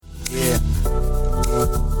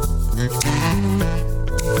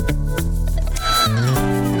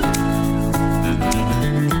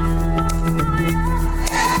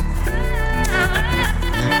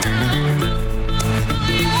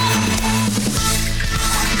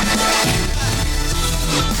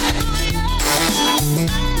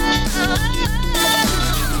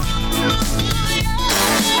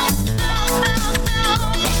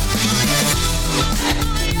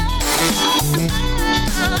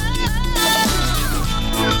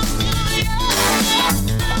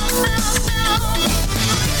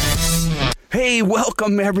Hey,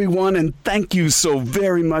 welcome everyone, and thank you so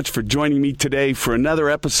very much for joining me today for another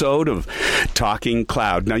episode of Talking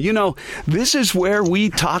Cloud. Now, you know, this is where we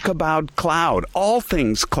talk about cloud, all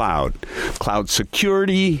things cloud, cloud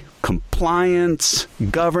security, compliance,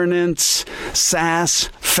 governance, SaaS,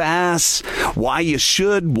 FaaS, why you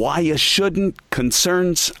should, why you shouldn't,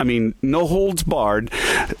 concerns. I mean, no holds barred.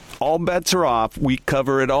 All bets are off. We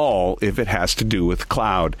cover it all if it has to do with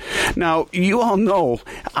cloud. Now, you all know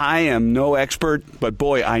I am no expert, but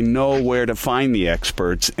boy, I know where to find the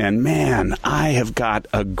experts. And man, I have got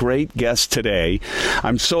a great guest today.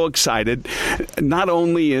 I'm so excited. Not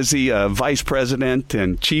only is he a vice president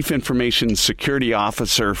and chief information security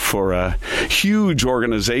officer for a huge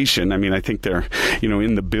organization. I mean, I think they're,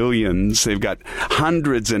 in the billions. They've got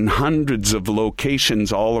hundreds and hundreds of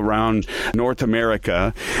locations all around North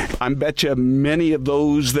America. I bet you many of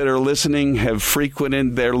those that are listening have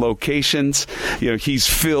frequented their locations. He's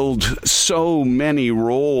filled so many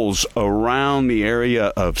roles around the area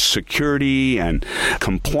of security and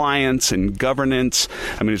compliance and governance.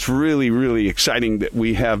 I mean, it's really, really exciting that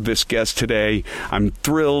we have this guest today. I'm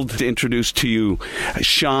thrilled to introduce to you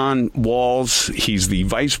Sean Walls. He's the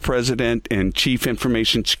Vice President and Chief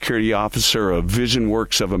Information Security Officer of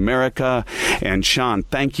VisionWorks of America. And Sean,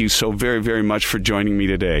 thank you so very, very much for joining me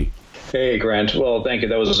today. Hey, Grant. Well, thank you.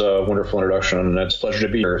 That was a wonderful introduction, and it's a pleasure to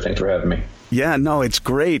be here. Thanks for having me. Yeah, no, it's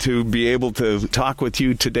great to be able to talk with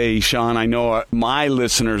you today, Sean. I know my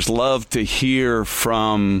listeners love to hear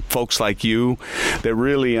from folks like you that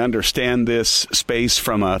really understand this space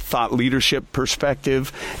from a thought leadership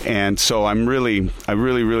perspective. And so I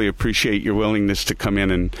really appreciate your willingness to come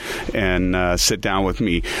in and sit down with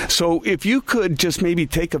me. So if you could just maybe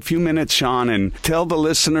take a few minutes, Sean, and tell the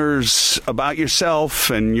listeners about yourself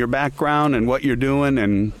and your background and what you're doing,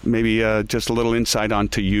 and maybe just a little insight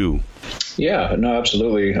onto you. Yeah, no,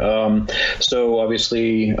 absolutely. So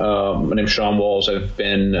obviously, my name's Sean Walls. I've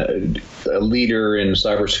been a leader in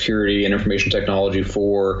cybersecurity and information technology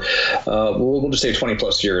for, we'll just say 20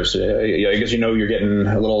 plus years. I guess you're getting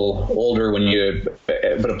a little older when you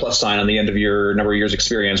put a plus sign on the end of your number of years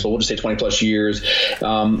experience, but we'll just say 20 plus years.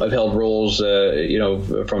 I've held roles,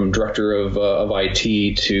 from director of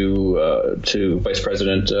IT to vice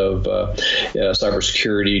president of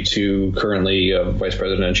cybersecurity to currently vice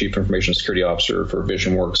president and chief information security officer for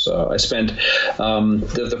VisionWorks. I spent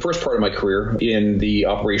the first part of my career in the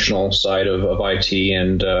operational side of IT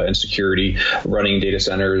and security, running data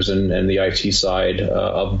centers and the IT side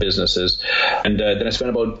of businesses. And then I spent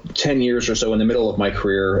about 10 years or so in the middle of my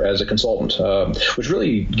career as a consultant, which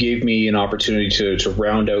really gave me an opportunity to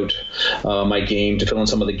round out my game, to fill in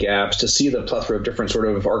some of the gaps, to see the plethora of different sort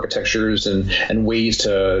of architectures and ways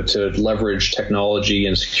to leverage technology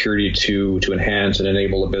and security to enhance and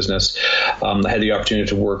enable a business. I had the opportunity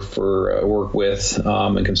to work with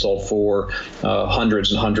and consult for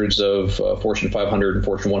hundreds and hundreds of Fortune 500 and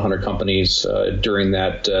Fortune 100 companies during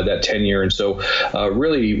that tenure, and so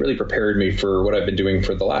really prepared me for what I've been doing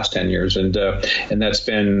for the last 10 years, and that's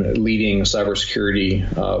been leading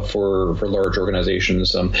cybersecurity for large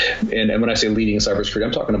organizations. And when I say leading cybersecurity,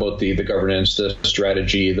 I'm talking about the governance, the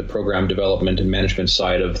strategy, the program development and management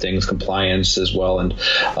side of things, compliance as well, and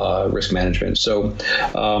risk management. So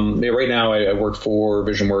right now I work for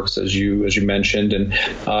VisionWorks, as you mentioned, and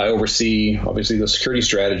I oversee obviously the security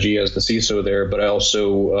strategy as the CISO there, but I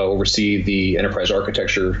also oversee the enterprise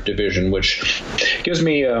architecture division, which gives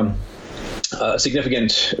me a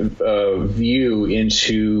significant view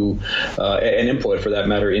into and input, for that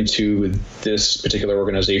matter, into this particular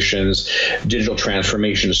organization's digital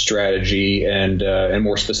transformation strategy, and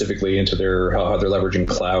more specifically into how they're leveraging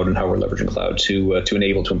cloud and how we're leveraging cloud to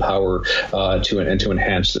enable, to empower, to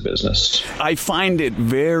enhance the business. I find it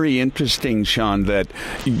very interesting, Sean, that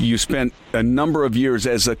you spent a number of years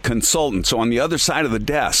as a consultant, so on the other side of the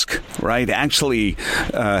desk, right, actually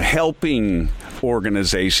helping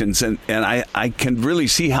organizations, and I can really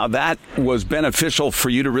see how that was beneficial for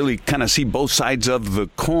you to really kind of see both sides of the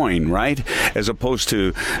coin, right? As opposed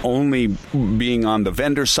to only being on the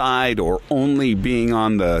vendor side or only being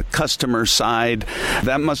on the customer side.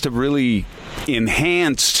 That must have really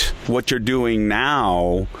enhanced what you're doing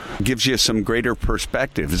now, gives you some greater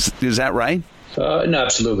perspective. Is that right? No,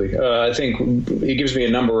 absolutely. I think it gives me a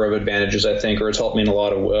number of advantages, or it's helped me in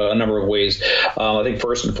a number of ways. I think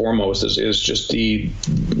first and foremost is just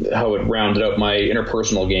how it rounded out my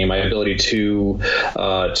interpersonal game, my ability to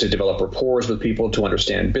develop rapport with people, to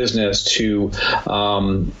understand business, to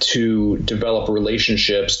develop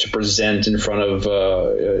relationships, to present in front of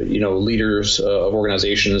leaders of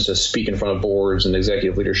organizations, to speak in front of boards and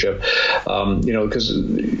executive leadership. Because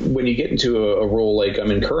when you get into a role like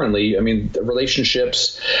I'm in currently, I mean,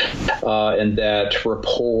 relationships and that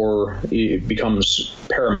rapport becomes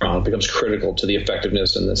paramount, becomes critical to the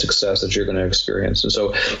effectiveness and the success that you're going to experience. And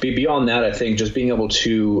so beyond that, I think just being able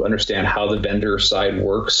to understand how the vendor side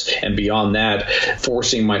works, and beyond that,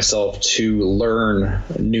 forcing myself to learn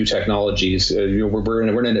new technologies. We're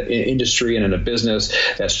in an industry and in a business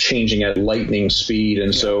that's changing at lightning speed,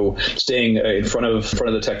 and so staying in front of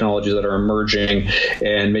the technologies that are emerging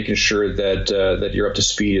and making sure that you're up to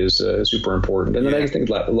speed is super important. And then I think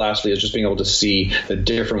lastly is just being able to see the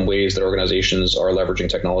different ways that organizations are leveraging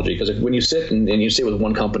technology. Because when you sit and you sit with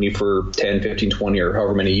one company for 10, 15, 20, or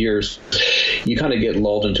however many years, you kind of get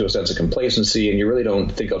lulled into a sense of complacency, and you really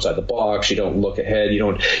don't think outside the box. You don't look ahead. You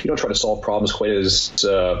don't try to solve problems quite as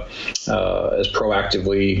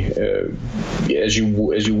proactively as you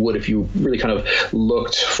would if you really kind of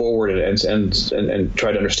looked forward and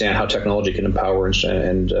tried to understand how technology can empower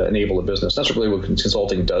and enable a business. That's really what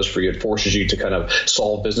consulting does for you. It forces you to kind of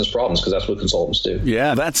solve business problems, because that's what consultants do.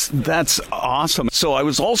 Yeah, that's awesome. So I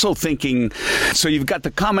was also thinking, so you've got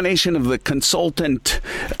the combination of the consultant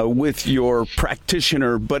with your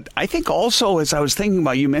practitioner, but I think also, as I was thinking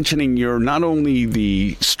about you mentioning, you're not only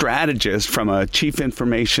the strategist from a chief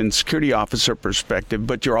information security officer perspective,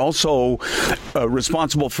 but you're also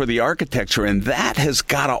responsible for the architecture, and that has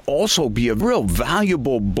got to also be a real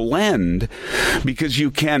valuable blend, because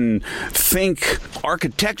you can think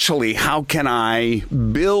architecturally, how can I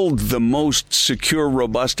build the most secure,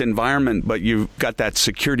 robust environment, but you've got that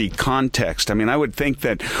security context. I mean, I would think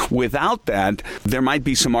that without that, there might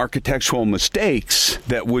be some architectural mistakes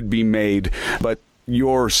that would be made, but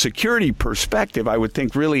your security perspective, I would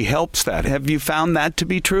think, really helps that. Have you found that to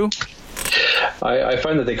be true? I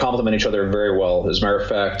find that they complement each other very well. As a matter of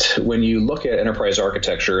fact, when you look at enterprise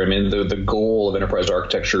architecture, I mean, the goal of enterprise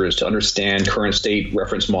architecture is to understand current state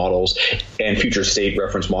reference models and future state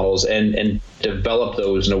reference models and develop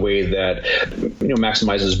those in a way that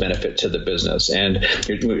maximizes benefit to the business. And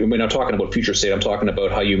when I'm talking about future state, I'm talking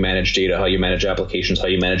about how you manage data, how you manage applications, how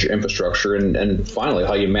you manage your infrastructure, and finally,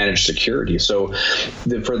 how you manage security. So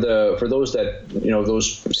for those that,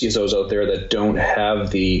 those CISOs out there that don't have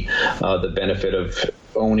the benefit of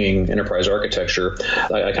owning enterprise architecture,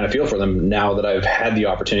 I kind of feel for them now that I've had the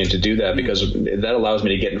opportunity to do that, because that allows me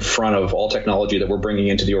to get in front of all technology that we're bringing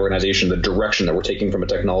into the organization, the direction that we're taking from a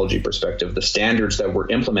technology perspective, the standards that we're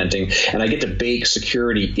implementing, and I get to bake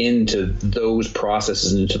security into those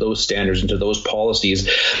processes, into those standards, into those policies,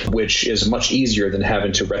 which is much easier than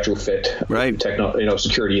having to retrofit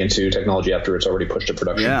security into technology after it's already pushed to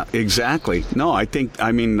production. Yeah, exactly. No,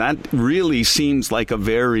 I mean, that really seems like a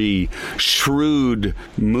very shrewd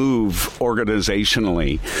move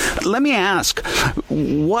organizationally. Let me ask,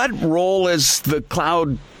 what role has the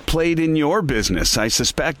cloud played in your business? I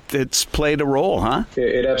suspect it's played a role, huh?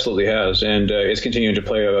 It absolutely has, and it's continuing to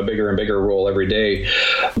play a bigger and bigger role every day.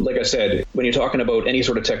 Like I said, when you're talking about any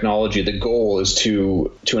sort of technology, the goal is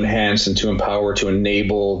to enhance and to empower, to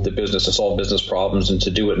enable the business to solve business problems and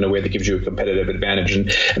to do it in a way that gives you a competitive advantage.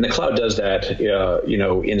 And the cloud does that,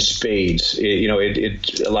 in spades.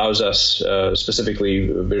 It allows us, specifically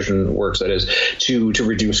VisionWorks, that is, to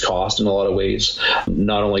reduce cost in a lot of ways.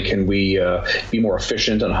 Not only can we be more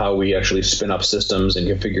efficient on how we actually spin up systems and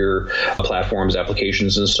configure platforms,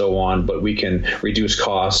 applications, and so on, but we can reduce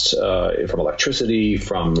costs from electricity,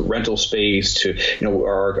 from rental space to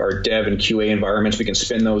our dev and QA environments. We can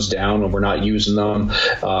spin those down when we're not using them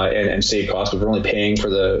and save costs, because we're only paying for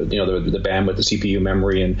the bandwidth, the CPU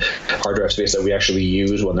memory, and hard drive space that we actually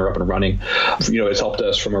use when they're up and running. It's helped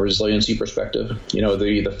us from a resiliency perspective.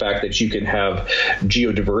 The fact that you can have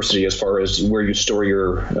geodiversity as far as where you store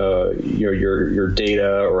your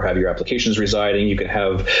data or have your applications residing. You can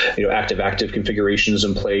have active configurations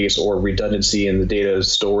in place, or redundancy in the data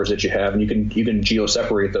stores that you have, and you can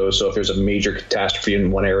geo-separate those. So if there's a major catastrophe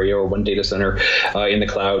in one area or one data center in the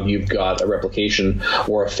cloud, you've got a replication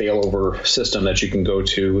or a failover system that you can go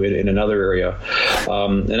to in another area.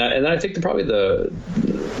 And I think maybe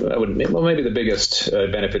the biggest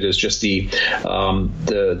benefit is just the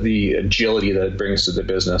agility that it brings to the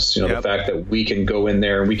business. The fact that we can go in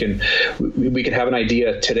there and we can have an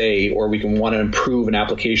idea today, or we can want to improve an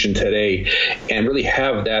application today, and really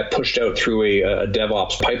have that pushed out through a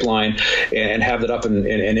DevOps pipeline and have that up and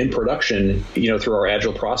in production, through our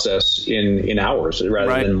agile process in hours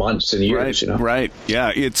rather than months and years. Right.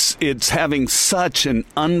 Yeah. It's having such an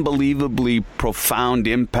unbelievably profound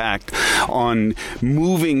impact on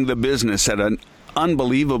moving the business at an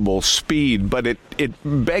unbelievable speed, but it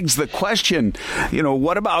begs the question,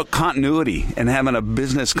 what about continuity and having a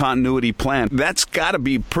business continuity plan? That's got to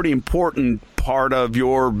be pretty important part of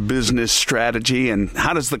your business strategy, and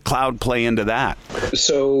how does the cloud play into that?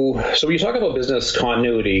 So when you talk about business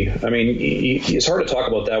continuity, I mean, it's hard to talk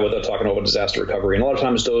about that without talking about disaster recovery. And a lot of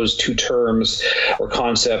times those two terms or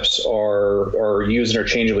concepts are used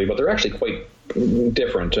interchangeably, but they're actually quite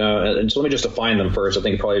different. And so let me just define them first. I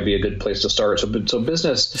think it'd probably be a good place to start. So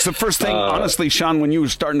business. It's the first thing, honestly, Sean, when you were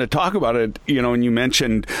starting to talk about it, and you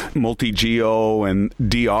mentioned multi-geo and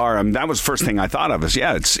DR, that was the first thing I thought of is,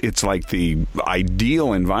 it's like the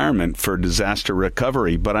ideal environment for disaster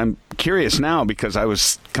recovery. But I'm curious now because I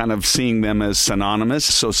was kind of seeing them as synonymous.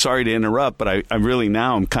 So sorry to interrupt, but I really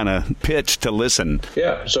now I'm kind of pitched to listen.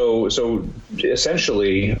 Yeah. So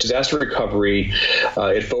essentially, disaster recovery,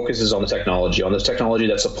 it focuses on the technology, on this technology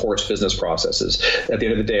that supports business processes. At the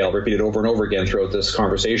end of the day, I'll repeat it over and over again throughout this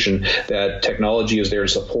conversation, that technology is there to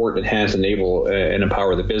support, enhance, enable, and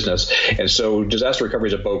empower the business. And so disaster recovery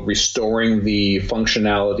is about restoring the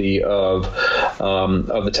functionality of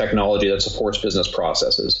the technology that supports business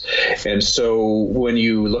processes. And so when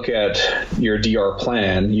you look at your DR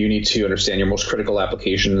plan, you need to understand your most critical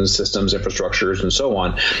applications, systems, infrastructures, and so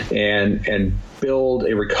on, and build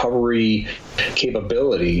a recovery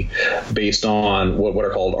capability based on what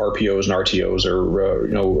are called RPOs and RTOs, or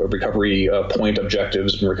recovery point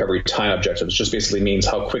objectives and recovery time objectives. Just basically means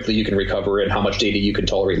how quickly you can recover and how much data you can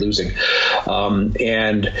tolerate losing.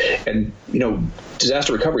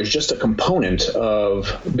 Disaster recovery is just a component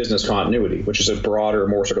of business continuity, which is a broader,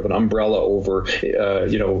 more sort of an umbrella over,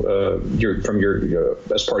 as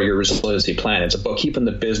part of your resiliency plan. It's about keeping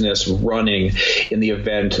the business running in the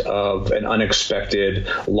event of an unexpected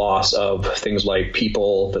loss of things like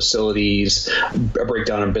people, facilities, a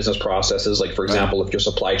breakdown in business processes. Like, for example, if your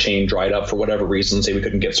supply chain dried up for whatever reason, say we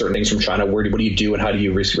couldn't get certain things from China, what do you do and how do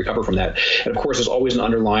you recover from that? And of course, there's always an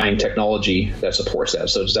underlying technology that supports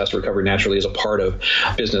that. So disaster recovery naturally is a part of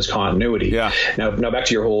business continuity. Yeah. Now back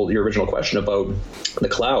to your original question about the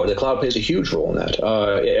cloud. The cloud plays a huge role in that,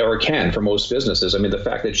 or it can for most businesses. I mean, the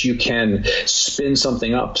fact that you can spin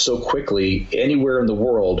something up so quickly anywhere in the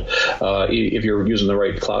world, if you're using the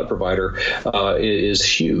right cloud provider, is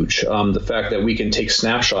huge. The fact that we can take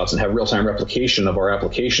snapshots and have real-time replication of our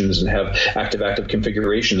applications and have active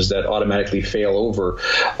configurations that automatically fail over,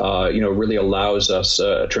 really allows us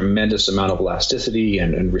a tremendous amount of elasticity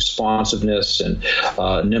and responsiveness and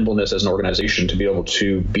nimbleness as an organization to be able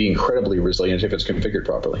to be incredibly resilient if it's configured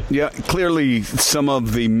properly. Yeah, clearly some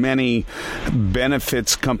of the many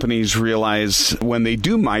benefits companies realize when they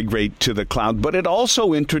do migrate to the cloud, but it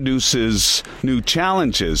also introduces new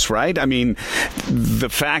challenges, right? I mean, the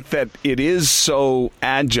fact that it is so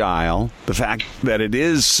agile, the fact that it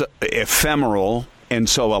is ephemeral and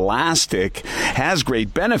so elastic has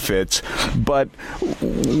great benefits, but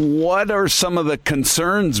what are some of the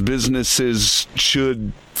concerns businesses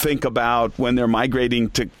should think about when they're migrating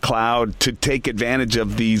to cloud to take advantage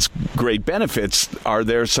of these great benefits? Are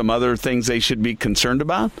there some other things they should be concerned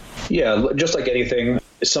about? Yeah, just like anything,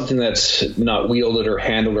 something that's not wielded or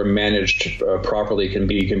handled or managed properly can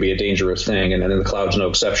be a dangerous thing, and the cloud's no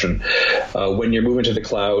exception. When you're moving to the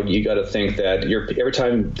cloud, you got to think that every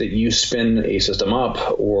time that you spin a system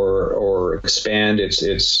up or expand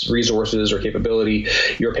its resources or capability,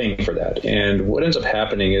 you're paying for that. And what ends up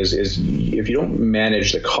happening is if you don't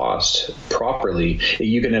manage the cost properly,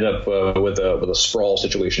 you can end up with a sprawl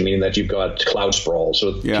situation, meaning that you've got cloud sprawl.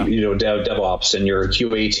 So DevOps and your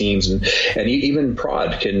QA teams and even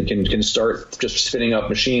prod can start just spinning up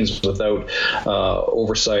machines without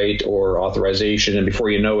oversight or authorization, and before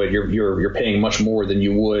you know it, you're paying much more than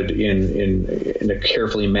you would in a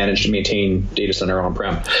carefully managed and maintained data center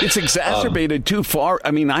on-prem. It's exacerbated too far.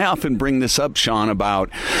 I mean, I often bring this up, Sean,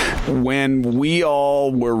 about when we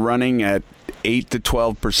all were running at 8 to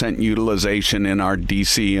 12% utilization in our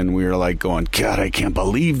DC, and we were like going, God, I can't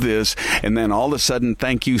believe this. And then all of a sudden,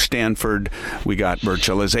 thank you, Stanford, we got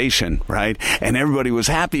virtualization, right? And everybody was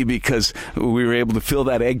happy because we were able to fill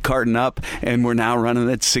that egg carton up, and we're now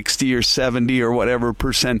running at 60 or 70 or whatever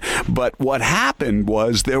percent. But what happened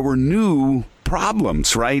was there were new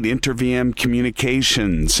problems, right? Inter-VM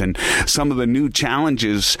communications and some of the new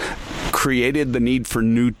challenges created the need for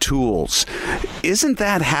new tools. Isn't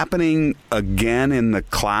that happening again in the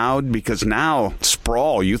cloud? Because now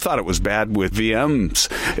sprawl, you thought it was bad with VMs.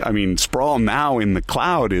 I mean, sprawl now in the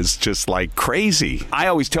cloud is just like crazy. I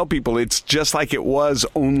always tell people it's just like it was,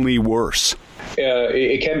 only worse.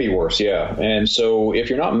 It can be worse, yeah. And so if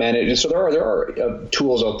you're not managing, so there are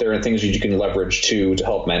tools out there and things that you can leverage to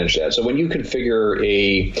help manage that. So when you configure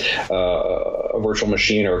a virtual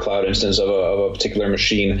machine or a cloud instance of a particular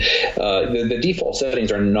machine, the default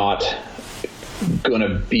settings are not going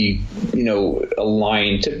to be,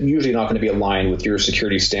 aligned, usually not going to be aligned with your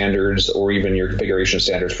security standards or even your configuration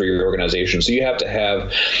standards for your organization. So you have to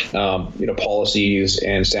have, policies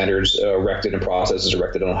and standards erected and processes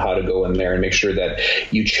erected on how to go in there and make sure that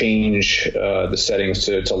you change the settings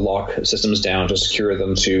to lock systems down, to secure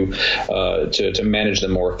them, to manage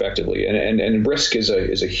them more effectively. And risk is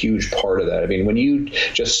a huge part of that. I mean, when you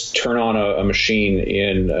just turn on a machine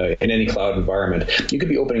in any cloud environment, you could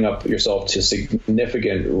be opening up yourself to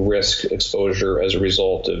significant risk exposure as a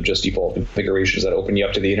result of just default configurations that open you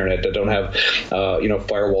up to the internet, that don't have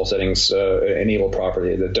firewall settings enabled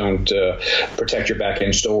properly, that don't protect your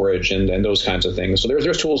back-end storage and those kinds of things. So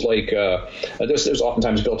there's tools like there's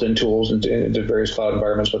oftentimes built-in tools into various cloud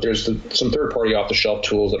environments, but there's some third-party off-the-shelf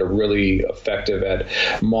tools that are really effective at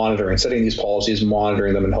monitoring, setting these policies,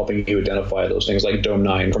 monitoring them, and helping you identify those things, like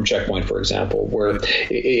Dome9 from Checkpoint, for example, where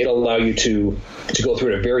it'll allow you to go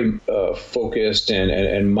through at a very focused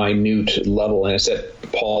and minute level and set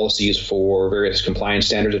policies for various compliance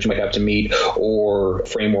standards that you might have to meet, or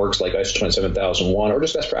frameworks like ISO 27001, or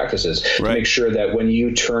just best practices to make sure that when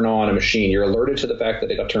you turn on a machine, you're alerted to the fact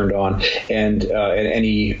that it got turned on and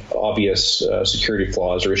any obvious security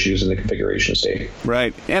flaws or issues in the configuration state.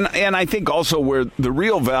 Right. And I think also where the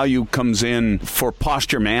real value comes in for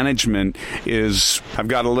posture management is I've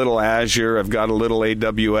got a little Azure, I've got a little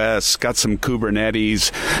AWS, got some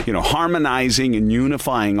Kubernetes, harmonizing and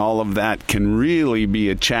unifying all of that can really be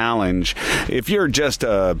a challenge. If you're just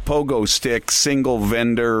a pogo stick, single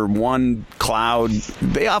vendor, one cloud,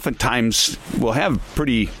 they oftentimes will have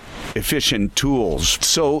pretty efficient tools.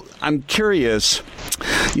 So I'm curious,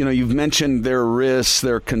 you've mentioned their risks,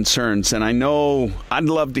 their concerns, and I know I'd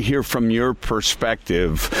love to hear from your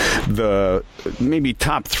perspective the maybe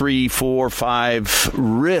top 3, 4, 5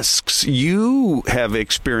 risks you have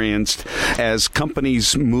experienced as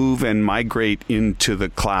companies move and migrate into the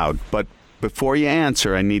cloud. But before you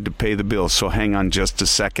answer, I need to pay the bill, so hang on just a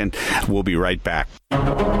second. We'll be right back.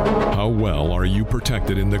 How well are you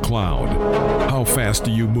protected in the cloud? How fast do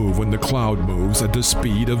you move when the cloud moves at the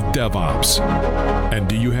speed of DevOps? And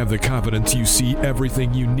do you have the confidence you see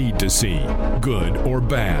everything you need to see, good or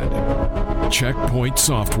bad? Checkpoint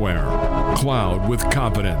Software. Cloud with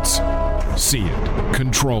confidence. See it,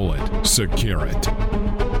 control it, secure it.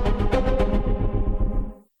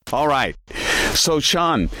 All right. So,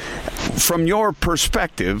 Sean, from your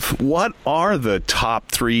perspective, what are the top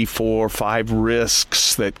 3, 4, 5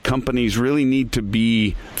 risks that companies really need to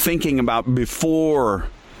be thinking about before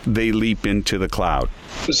they leap into the cloud?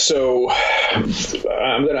 So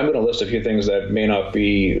I'm going to list a few things that may not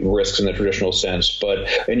be risks in the traditional sense, but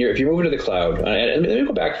if you move into the cloud, and let me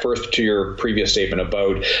go back first to your previous statement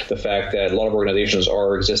about the fact that a lot of organizations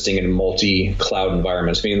are existing in multi-cloud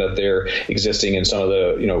environments, meaning that they're existing in some of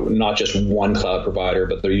the, not just one cloud provider,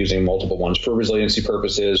 but they're using multiple ones for resiliency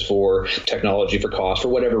purposes, for technology, for cost, for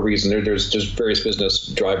whatever reason. There's just various business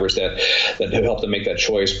drivers that help them make that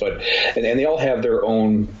choice, and they all have their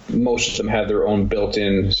own, most of them have their own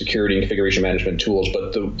built-in security and configuration management tools,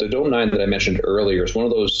 but the Dome9 that I mentioned earlier is one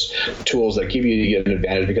of those tools that give you an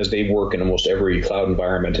advantage because they work in almost every cloud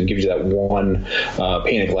environment and gives you that one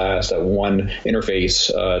pane of glass, that one interface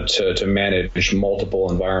to manage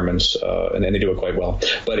multiple environments, and they do it quite well.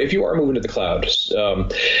 But if you are moving to the cloud,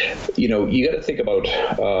 you got to think about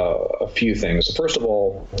a few things. First of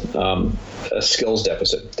all, a skills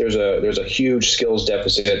deficit. There's a huge skills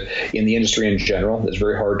deficit in the industry in general. It's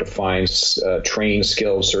very hard to find trained,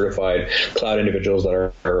 skilled, certified cloud individuals that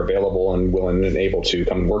are available and willing and able to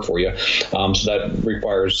come and work for you. So that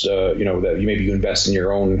requires, that you maybe invest in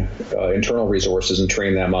your own internal resources and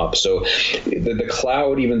train them up. So the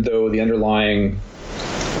cloud, even though the underlying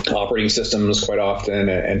operating systems quite often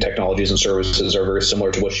and technologies and services are very similar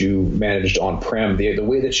to what you managed on-prem, the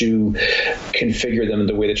way that you configure them and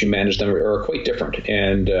the way that you manage them are quite different,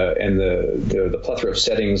 and the plethora of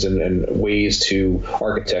settings and ways to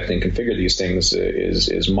architect and configure these things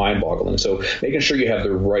is mind-boggling. So making sure you have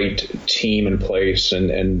the right team in place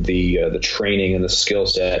and the training and the skill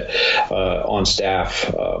set on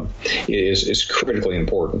staff is critically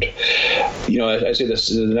important. I say this,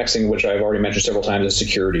 the next thing, which I've already mentioned several times, is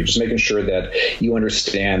security. security, just making sure that you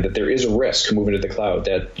understand that there is a risk moving to the cloud,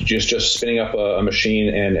 that just spinning up a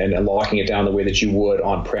machine and locking it down the way that you would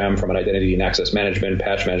on-prem from an identity and access management,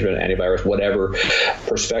 patch management, antivirus, whatever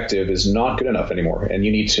perspective is not good enough anymore. And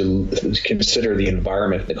you need to consider the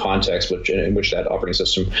environment, the context in which that operating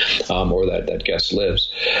system or that guest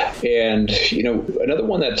lives. And, another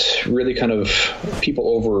one that really kind of people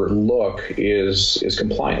overlook is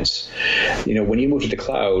compliance. When you move to the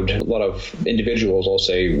cloud, a lot of individuals will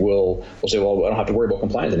say, well, I don't have to worry about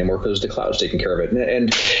compliance anymore because the cloud's taking care of it.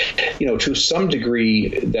 And to some degree,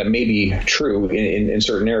 that may be true in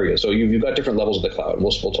certain areas. So you've got different levels of the cloud.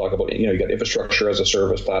 We'll talk about, you got infrastructure as a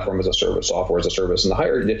service, platform as a service, software as a service. And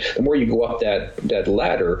the more you go up that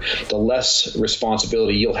ladder, the less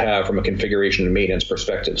responsibility you'll have from a configuration and maintenance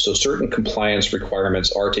perspective. So certain compliance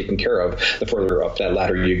requirements are taken care of the further up that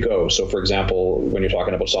ladder you go. So for example, when you're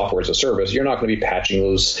talking about software as a service, you're not going to be patching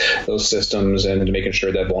those systems and making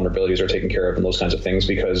sure that vulnerabilities are taken care of and those kinds of things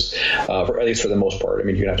because, at least for the most part,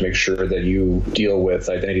 you're going to have to make sure that you deal with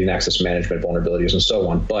identity and access management vulnerabilities and so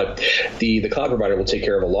on. But the cloud provider will take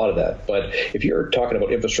care of a lot of that. But if you're talking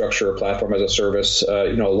about infrastructure or platform as a service,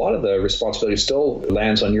 a lot of the responsibility still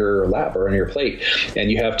lands on your lap or on your plate,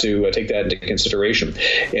 and you have to take that into consideration.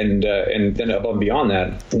 And then above and beyond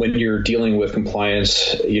that, when you're dealing with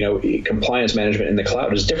compliance, compliance management in the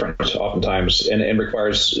cloud is different oftentimes and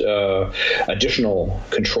requires additional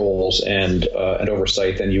controls and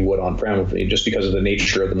oversight than you would on-prem, just because of the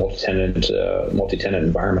nature of the multi-tenant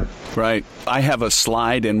environment. Right. I have a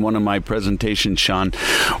slide in one of my presentations, Sean,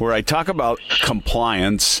 where I talk about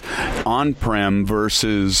compliance on-prem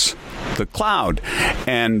versus the cloud.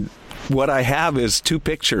 And what I have is two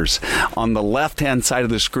pictures. On the left-hand side of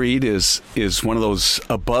the screen is one of those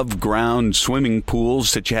above-ground swimming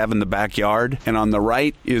pools that you have in the backyard. And on the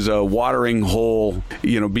right is a watering hole,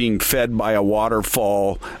 being fed by a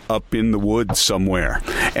waterfall up in the woods somewhere.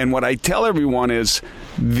 And what I tell everyone is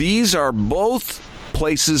these are both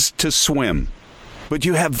places to swim. But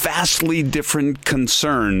you have vastly different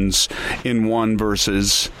concerns in one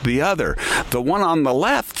versus the other. The one on the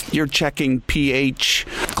left, you're checking pH,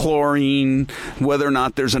 chlorine, whether or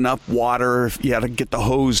not there's enough water. You have to get the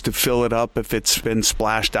hose to fill it up if it's been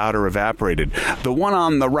splashed out or evaporated. The one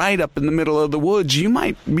on the right up in the middle of the woods, you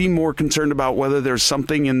might be more concerned about whether there's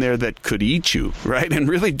something in there that could eat you, right? And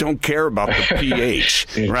really don't care about the pH,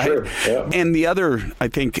 right? Sure. Yeah. And the other, I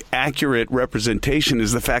think, accurate representation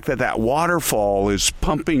is the fact that waterfall is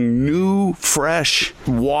pumping new, fresh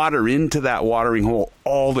water into that watering hole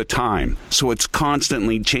all the time. So it's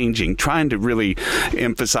constantly changing, trying to really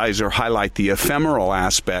emphasize or highlight the ephemeral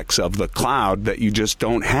aspects of the cloud that you just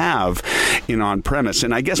don't have in on-premise.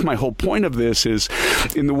 And I guess my whole point of this is,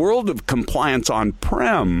 in the world of compliance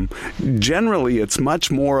on-prem, generally it's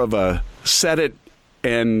much more of a set it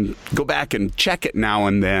and go back and check it now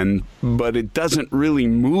and then, but it doesn't really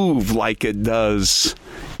move like it does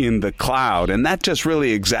in the cloud. And that just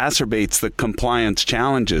really exacerbates the compliance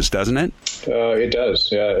challenges, doesn't it? It does.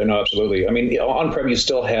 Yeah, no, absolutely. On-prem, you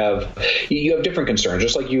still have different concerns,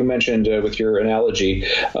 just like you mentioned with your analogy.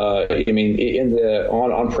 In the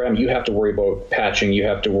on-prem, you have to worry about patching, you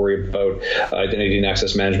have to worry about identity and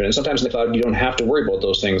access management, and sometimes in the cloud, you don't have to worry about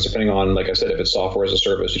those things. Depending on, like I said, if it's software as a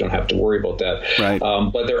service, you don't have to worry about that. Right.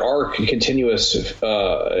 But there are continuous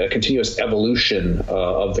evolution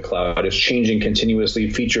of the cloud. It's changing continuously.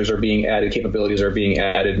 Features are being added, capabilities are being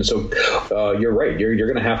added, and so you're right. You're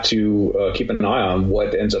going to have to keep an eye on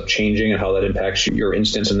what ends up changing and how that impacts your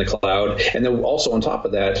instance in the cloud. And then also on top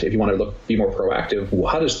of that, if you want to be more proactive,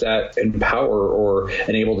 how does that empower or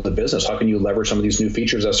enable the business? How can you leverage some of these new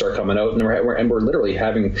features that start coming out? And we're literally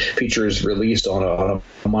having features released on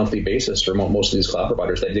a monthly basis for most of these cloud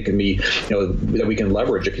providers that they can be, that we can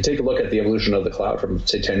leverage. If you take a look at the evolution of the cloud from,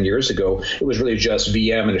 say, 10 years ago, it was really just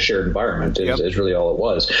VM in a shared environment is really all it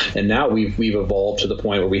was. And now we've evolved to the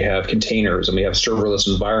point where we have containers and we have serverless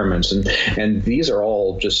environments, and these are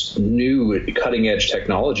all just new cutting edge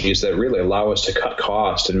technologies that really allow us to cut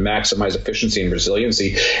cost and maximize efficiency and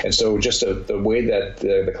resiliency. And so just the way that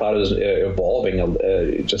the cloud is evolving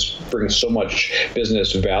just brings so much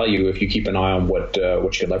business value if you keep an eye on what you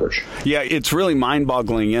can leverage. Yeah, it's really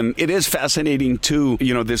mind-boggling, and it is fascinating too.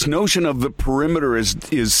 This notion of the perimeter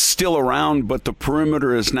is still around, but the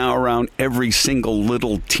perimeter is now around every single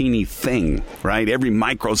little teeny thing, right? Every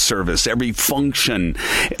microservice, every function,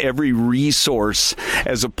 every resource,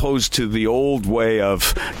 as opposed to the old way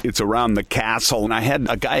of it's around the castle. And I had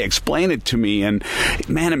a guy explain it to me, and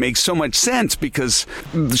man, it makes so much sense, because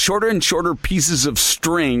the shorter and shorter pieces of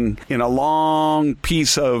string in a long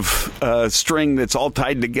piece of string that's all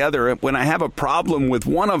tied together, when I have a problem with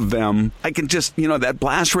one of them, I can just, that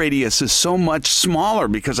blast radius is so much smaller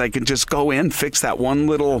because I can just go in, fix that one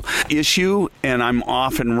little issue, and I'm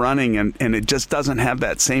off and running, and it just doesn't have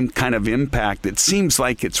that same kind of impact. It seems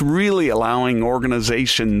like it's really allowing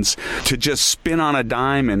organizations to just spin on a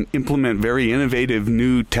dime and implement very innovative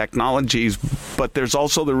new technologies, but there's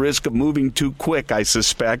also the risk of moving too quick, I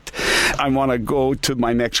suspect. I want to go to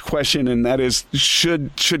my next question, and that is,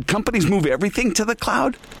 should companies move everything to the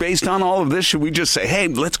cloud? Based on all of this, should we just say, hey,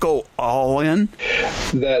 let's go all in?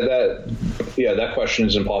 That question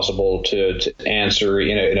is impossible to answer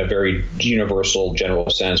in a very universal, general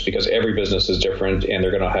sense, because every business is different and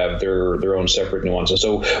they're going to have their own separate nuances.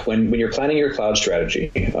 So when you're planning your cloud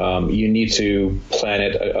strategy, you need to plan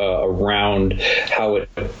it around how it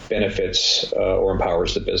benefits or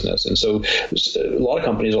empowers the business. And so a lot of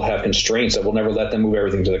companies will have constraints that will never let them move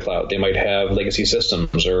everything to the cloud. They might have legacy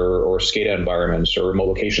systems or SCADA environments or remote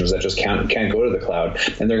locations that just can't go to the cloud,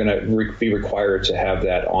 and they're going to be required to have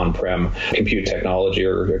that on-prem compute technology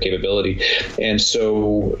or capability. And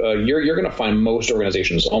so you're going to find most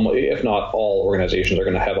organizations, almost, if not all organizations, are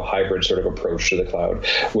going to have a hybrid sort of approach to the cloud,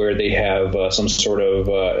 where they have some sort of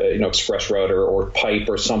express router or pipe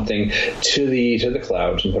or something to the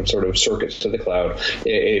cloud, some sort of circuits to the cloud.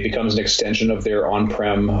 It becomes an extension of their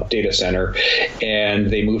on-prem data center, and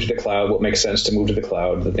they move to the cloud what makes sense to move to the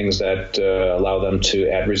cloud, the things that allow them to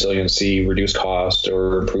add resiliency, reduce cost,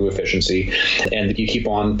 or improve efficiency. And you keep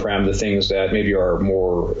on-prem the things that maybe are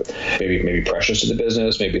more maybe precious to the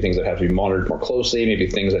business, maybe things that have to be monitored more closely, maybe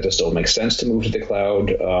things that just don't make sense to move to the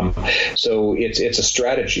cloud. So it's a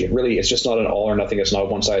strategy. It's just not an all or nothing. It's not a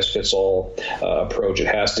one-size-fits-all approach. It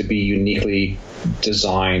has to be uniquely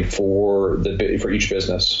designed for each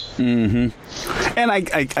business. Mm-hmm. And I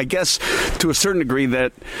guess to a certain degree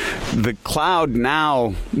that the cloud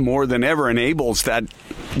now more than ever enables that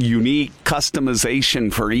unique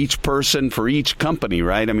customization for each person, for each company,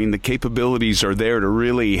 right? I mean, the capabilities are there to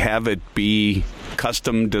really have it be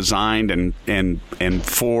custom designed and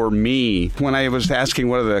for me. When I was asking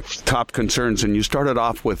what are the top concerns, and you started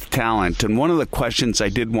off with talent, and one of the questions I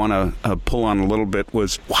did want to pull on a little bit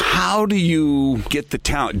was, how do you get the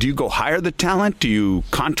talent? Do you go hire the talent? Do you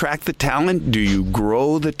contract the talent? Do you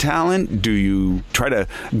grow the talent? Do you try to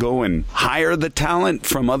go and hire the talent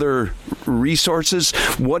from other resources?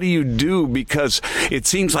 What do you do? Because it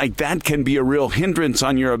seems like that can be a real hindrance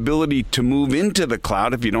on your ability to move into the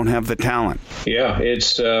cloud if you don't have the talent. Yeah,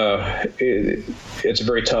 it's a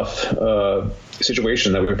very tough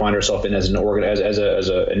situation that we find ourselves in as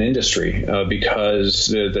an industry, because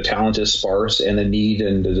the talent is sparse and the need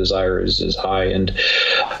and the desire is high. And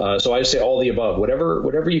so I say all the above.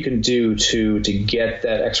 Whatever you can do to get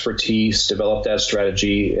that expertise, develop that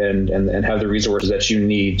strategy, and have the resources that you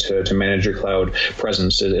need to manage your cloud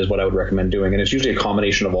presence is what I would recommend doing. And it's usually a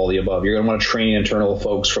combination of all the above. You're going to want to train internal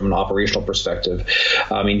folks from an operational perspective.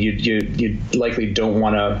 I mean, you likely don't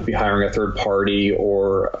want to be hiring a third party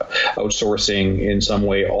or outsourcing in some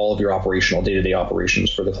way all of your operational day-to-day operations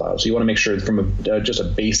for the cloud. So you want to make sure from just a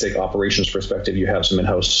basic operations perspective, you have some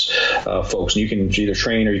in-house folks, and you can either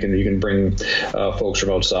train or you can bring folks from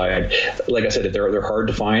outside. Like I said, they're hard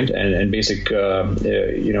to find, and basic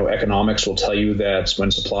economics will tell you that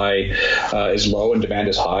when supply is low and demand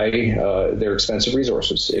is high, they're expensive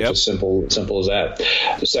resources. It's as simple as that.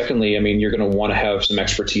 Secondly, I mean, you're going to want to have some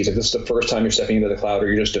expertise. If this is the first time you're stepping into the cloud, or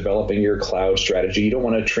you're just developing your cloud strategy, you don't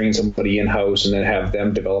want to train somebody in-house and then have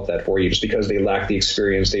them develop that for you, just because they lack the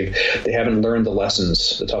experience. They haven't learned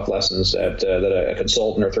the tough lessons that a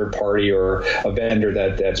consultant or third party or a vendor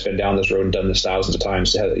that's been down this road and done this thousands of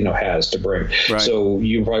times has to bring. Right. So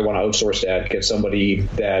you probably want to outsource that, get somebody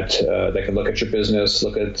that can look at your business,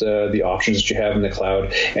 look at the options that you have in the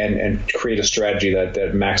cloud, and create a strategy that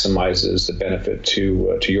maximizes the benefit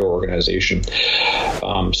to your organization.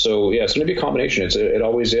 So yeah, it's going to be a combination. It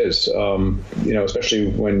always is. Especially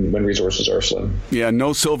when resources are are slim. Yeah,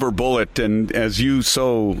 no silver bullet. And as you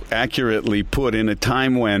so accurately put, in a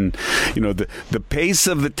time when, the pace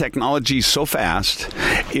of the technology is so fast,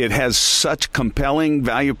 it has such compelling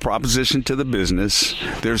value proposition to the business.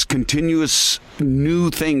 There's continuous new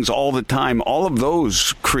things all the time. All of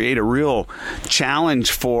those create a real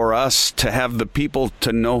challenge for us to have the people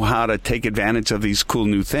to know how to take advantage of these cool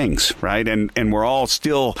new things, right? And we're all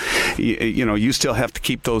still, you still have to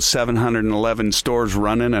keep those 711 stores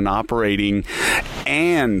running and operating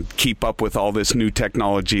and keep up with all this new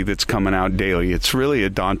technology that's coming out daily. It's really a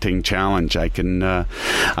daunting challenge. I can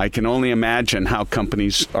only imagine how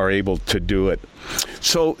companies are able to do it.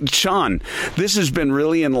 So, Sean, this has been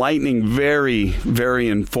really enlightening, very, very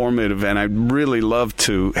informative, and I'd really love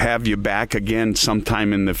to have you back again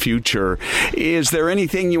sometime in the future. Is there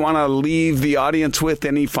anything you want to leave the audience with?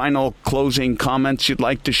 Any final closing comments you'd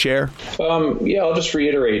like to share? I'll just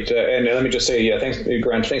reiterate, and let me just say, thanks,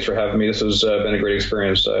 Grant, thanks for having me. This has been a great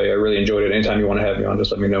experience. I really enjoyed it. Anytime you want to have me on, just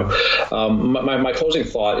let me know. My closing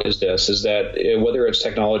thought is that whether it's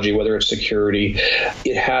technology, whether it's security,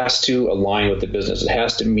 it has to align with the business. It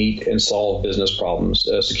has to meet and solve business problems.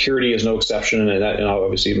 Security is no exception, and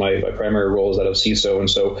obviously my primary role is that of CISO. And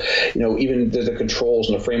so, even the controls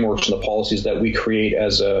and the frameworks and the policies that we create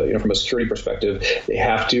as from a security perspective, they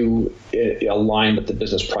have to align with the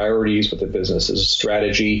business priorities, with the business's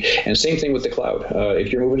strategy. And same thing with the cloud.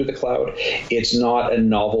 If you're moving to the cloud, it's not a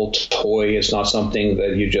novel toy. It's not something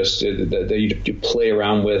that you just that you play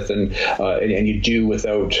around with and you do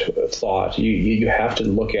without thought. You have to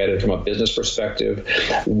look at it from a business perspective.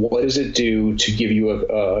 What does it do to give you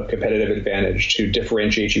a competitive advantage, to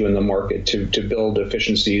differentiate you in the market, to build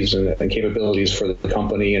efficiencies and capabilities for the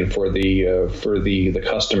company and for the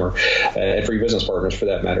customer and for your business partners, for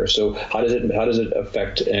that matter? So how does it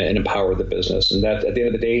affect and empower the business? And that, at the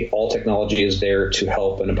end of the day, all technology is there to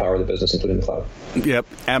help and empower the business, including the cloud. Yep,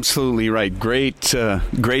 absolutely right. Great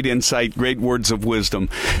insight, great words of wisdom.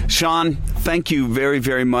 Sean, thank you very,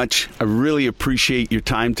 very much. I really appreciate your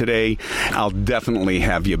time today. I'll definitely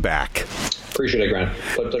have you back. Appreciate it, Grant.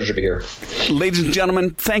 Pleasure to be here. Ladies and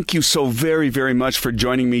gentlemen, thank you so very, very much for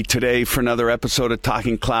joining me today for another episode of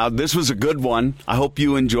Talking Cloud. This was a good one. I hope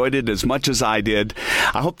you enjoyed it as much as I did.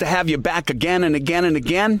 I hope to have you back again and again and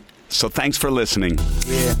again. So thanks for listening.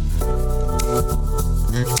 Yeah.